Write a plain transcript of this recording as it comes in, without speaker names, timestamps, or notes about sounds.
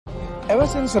Ever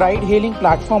since ride-hailing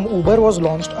platform Uber was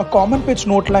launched, a common pitch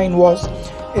note line was,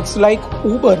 "It's like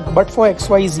Uber but for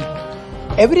XYZ."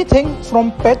 Everything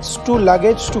from pets to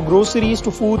luggage to groceries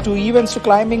to food to events to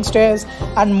climbing stairs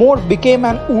and more became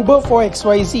an Uber for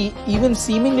XYZ, even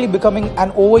seemingly becoming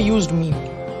an overused meme.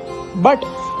 But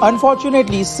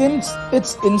unfortunately, since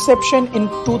its inception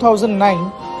in 2009,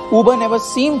 Uber never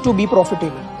seemed to be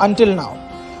profitable until now.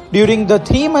 During the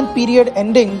 3-month period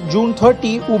ending June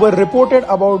 30, Uber reported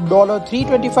about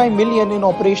 $325 million in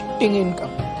operating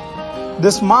income.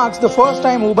 This marks the first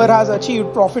time Uber has achieved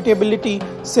profitability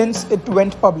since it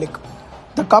went public.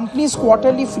 The company's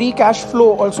quarterly free cash flow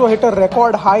also hit a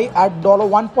record high at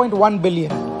 $1.1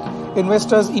 billion.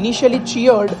 Investors initially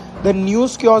cheered the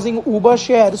news, causing Uber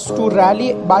shares to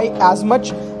rally by as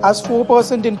much as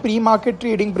 4% in pre-market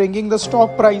trading, bringing the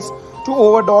stock price to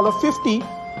over $50,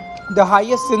 the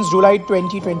highest since July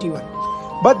 2021.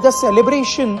 But the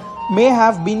celebration may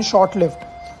have been short-lived.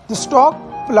 The stock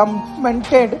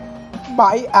plummeted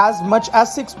by as much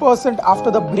as 6%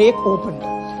 after the break opened.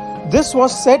 This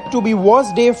was said to be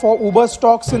worst day for Uber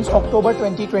stock since October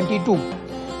 2022.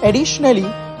 Additionally,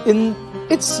 in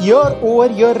its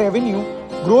year-over-year revenue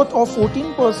growth of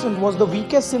 14% was the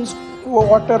weakest since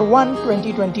Q1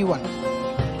 2021.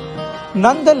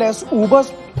 Nonetheless,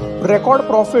 Uber's record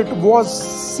profit was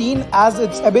seen as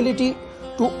its ability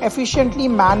to efficiently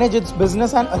manage its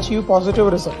business and achieve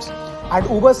positive results. And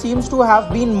Uber seems to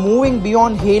have been moving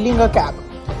beyond hailing a cab.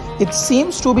 It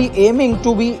seems to be aiming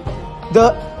to be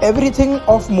the everything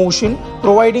of motion,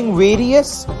 providing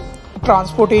various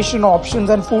transportation options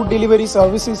and food delivery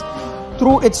services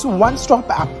through its one-stop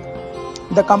app.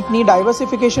 The company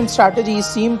diversification strategy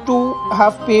seemed to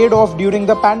have paid off during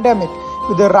the pandemic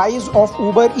with the rise of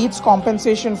Uber Eats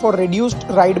compensation for reduced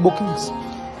ride bookings.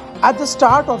 At the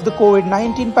start of the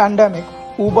COVID-19 pandemic,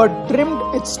 Uber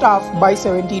trimmed its staff by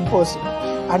 17%,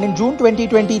 and in June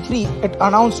 2023, it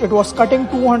announced it was cutting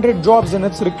 200 jobs in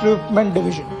its recruitment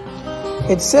division.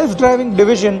 Its self-driving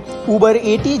division, Uber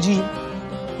ATG,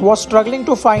 was struggling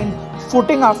to find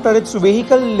footing after its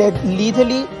vehicle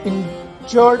lethally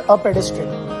injured a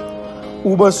pedestrian.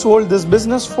 Uber sold this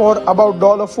business for about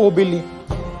 $4 billion,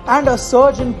 and a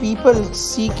surge in people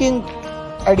seeking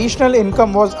additional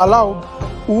income was allowed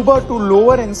Uber to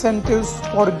lower incentives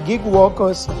for gig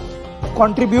workers,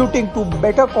 contributing to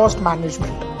better cost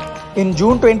management. In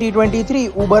June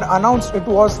 2023, Uber announced it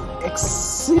was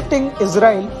exiting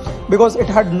Israel because it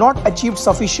had not achieved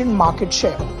sufficient market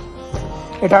share.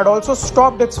 It had also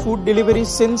stopped its food delivery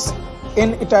since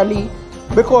in Italy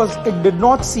because it did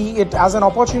not see it as an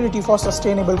opportunity for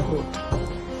sustainable growth.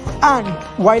 And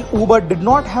while Uber did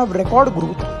not have record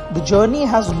growth, the journey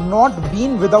has not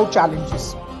been without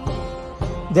challenges.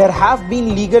 There have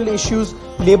been legal issues,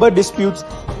 labor disputes,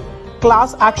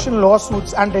 class action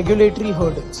lawsuits, and regulatory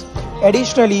hurdles.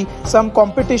 Additionally, some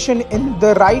competition in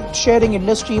the ride-sharing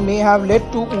industry may have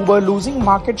led to Uber losing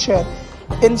market share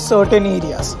in certain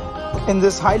areas. In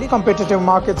this highly competitive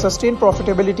market, sustained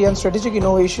profitability and strategic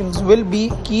innovations will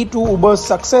be key to Uber's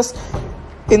success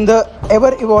in the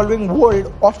ever-evolving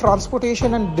world of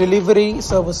transportation and delivery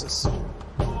services.